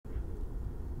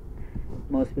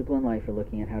Most people in life are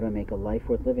looking at how to make a life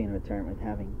worth living in retirement with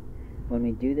having. When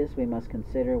we do this, we must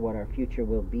consider what our future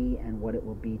will be, and what it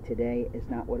will be today is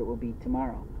not what it will be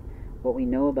tomorrow. What we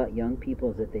know about young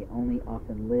people is that they only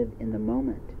often live in the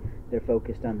moment. They're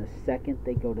focused on the second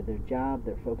they go to their job.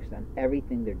 They're focused on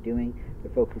everything they're doing.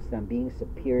 They're focused on being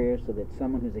superior, so that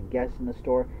someone who's a guest in the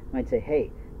store might say,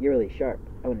 "Hey, you're really sharp.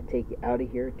 I want to take you out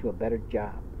of here to a better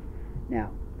job." Now,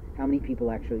 how many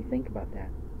people actually think about that?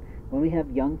 When we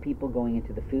have young people going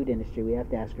into the food industry, we have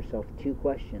to ask ourselves two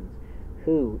questions.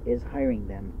 Who is hiring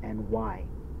them, and why?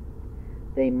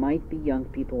 They might be young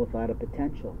people with a lot of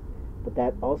potential, but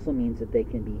that also means that they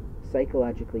can be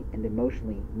psychologically and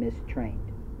emotionally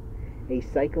mistrained. A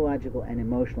psychological and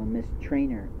emotional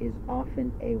mistrainer is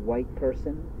often a white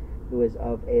person who is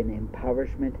of an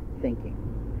impoverishment thinking.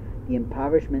 The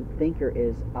impoverishment thinker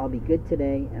is, I'll be good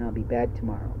today and I'll be bad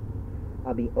tomorrow.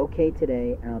 I'll be okay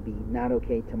today and I'll be not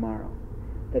okay tomorrow.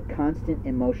 The constant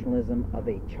emotionalism of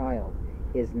a child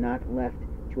is not left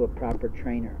to a proper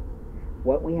trainer.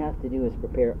 What we have to do is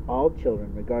prepare all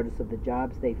children, regardless of the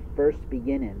jobs they first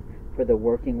begin in, for the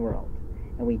working world.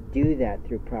 And we do that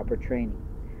through proper training.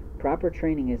 Proper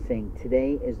training is saying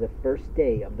today is the first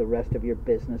day of the rest of your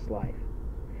business life.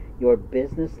 Your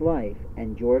business life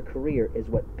and your career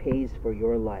is what pays for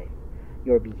your life.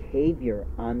 Your behavior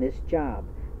on this job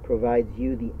provides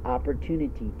you the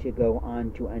opportunity to go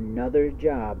on to another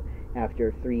job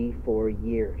after 3-4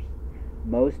 years.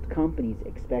 Most companies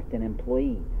expect an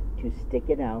employee to stick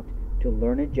it out, to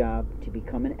learn a job, to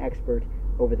become an expert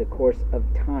over the course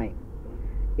of time.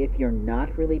 If you're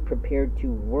not really prepared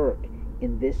to work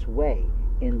in this way,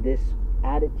 in this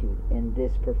attitude, in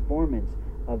this performance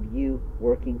of you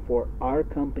working for our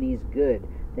company's good,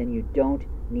 then you don't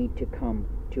need to come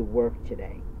to work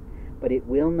today. But it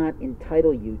will not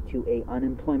entitle you to an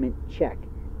unemployment check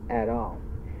at all.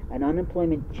 An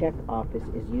unemployment check office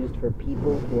is used for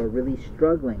people who are really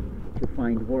struggling to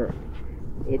find work.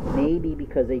 It may be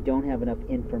because they don't have enough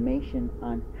information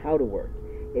on how to work.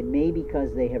 It may be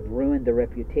because they have ruined their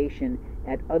reputation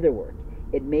at other work.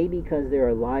 It may be because there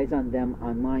are lies on them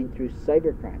online through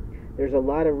cybercrime. There's a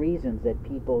lot of reasons that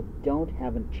people don't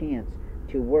have a chance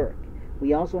to work.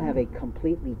 We also have a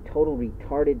completely, total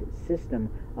retarded system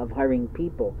of hiring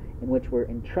people in which we're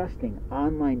entrusting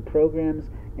online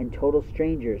programs and total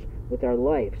strangers with our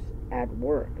lives at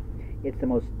work. It's the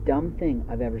most dumb thing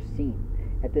I've ever seen.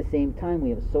 At the same time, we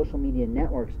have social media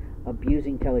networks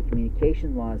abusing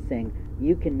telecommunication laws, saying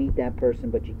you can meet that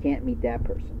person but you can't meet that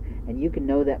person, and you can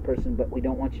know that person but we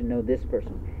don't want you to know this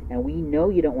person, and we know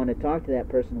you don't want to talk to that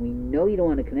person, we know you don't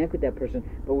want to connect with that person,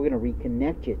 but we're going to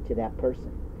reconnect you to that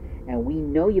person. And we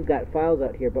know you've got files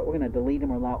out here, but we're going to delete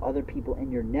them or allow other people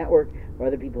in your network or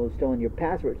other people who've stolen your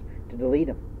passwords to delete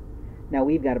them. Now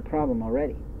we've got a problem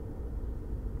already.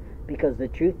 Because the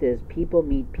truth is, people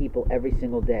meet people every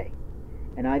single day.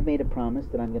 And I've made a promise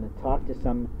that I'm going to talk to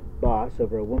some boss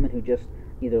over a woman who just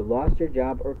either lost her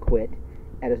job or quit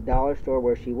at a dollar store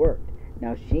where she worked.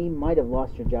 Now, she might have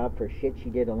lost her job for shit she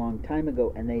did a long time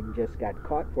ago, and they just got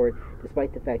caught for it,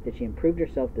 despite the fact that she improved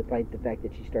herself, despite the fact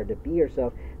that she started to be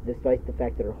herself, despite the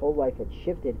fact that her whole life had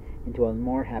shifted into a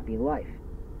more happy life.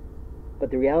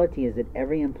 But the reality is that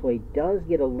every employee does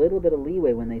get a little bit of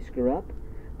leeway when they screw up,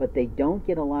 but they don't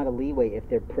get a lot of leeway if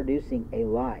they're producing a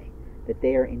lie, that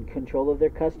they are in control of their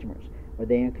customers, or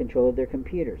they are in control of their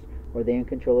computers, or they are in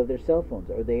control of their cell phones,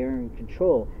 or they are in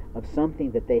control of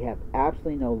something that they have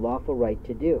absolutely no lawful right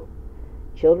to do.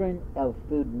 Children of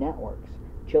food networks,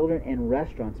 children in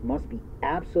restaurants must be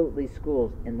absolutely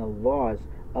schooled in the laws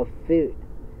of food.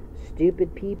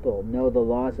 Stupid people know the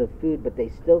laws of food, but they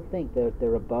still think that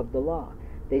they're above the law.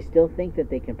 They still think that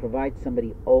they can provide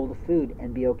somebody old food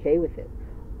and be okay with it.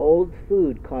 Old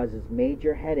food causes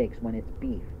major headaches when it's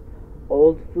beef.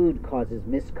 Old food causes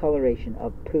miscoloration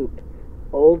of poop.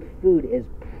 Old food is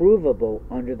provable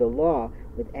under the law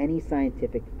with any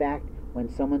scientific fact when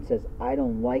someone says, I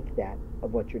don't like that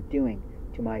of what you're doing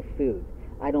to my food.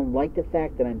 I don't like the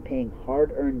fact that I'm paying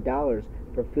hard-earned dollars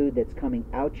for food that's coming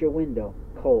out your window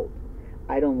cold.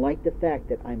 I don't like the fact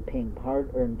that I'm paying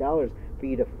hard-earned dollars for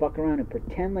you to fuck around and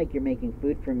pretend like you're making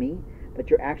food for me, but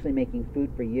you're actually making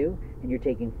food for you, and you're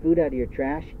taking food out of your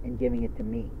trash and giving it to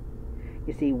me.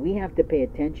 You see, we have to pay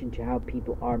attention to how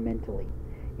people are mentally.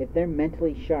 If they're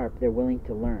mentally sharp, they're willing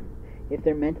to learn. If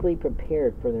they're mentally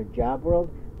prepared for their job world,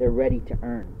 they're ready to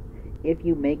earn. If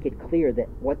you make it clear that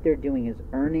what they're doing is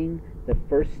earning the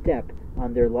first step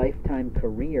on their lifetime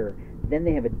career, then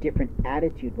they have a different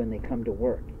attitude when they come to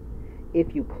work.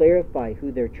 If you clarify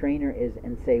who their trainer is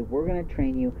and say, we're going to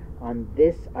train you on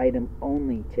this item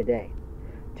only today.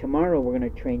 Tomorrow we're going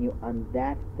to train you on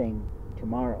that thing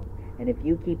tomorrow. And if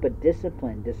you keep a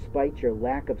discipline despite your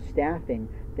lack of staffing,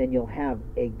 then you'll have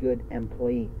a good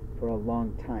employee for a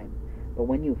long time. But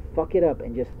when you fuck it up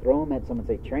and just throw them at someone,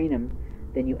 say train them,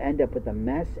 then you end up with a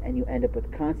mess, and you end up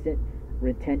with constant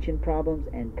retention problems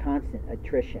and constant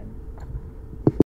attrition.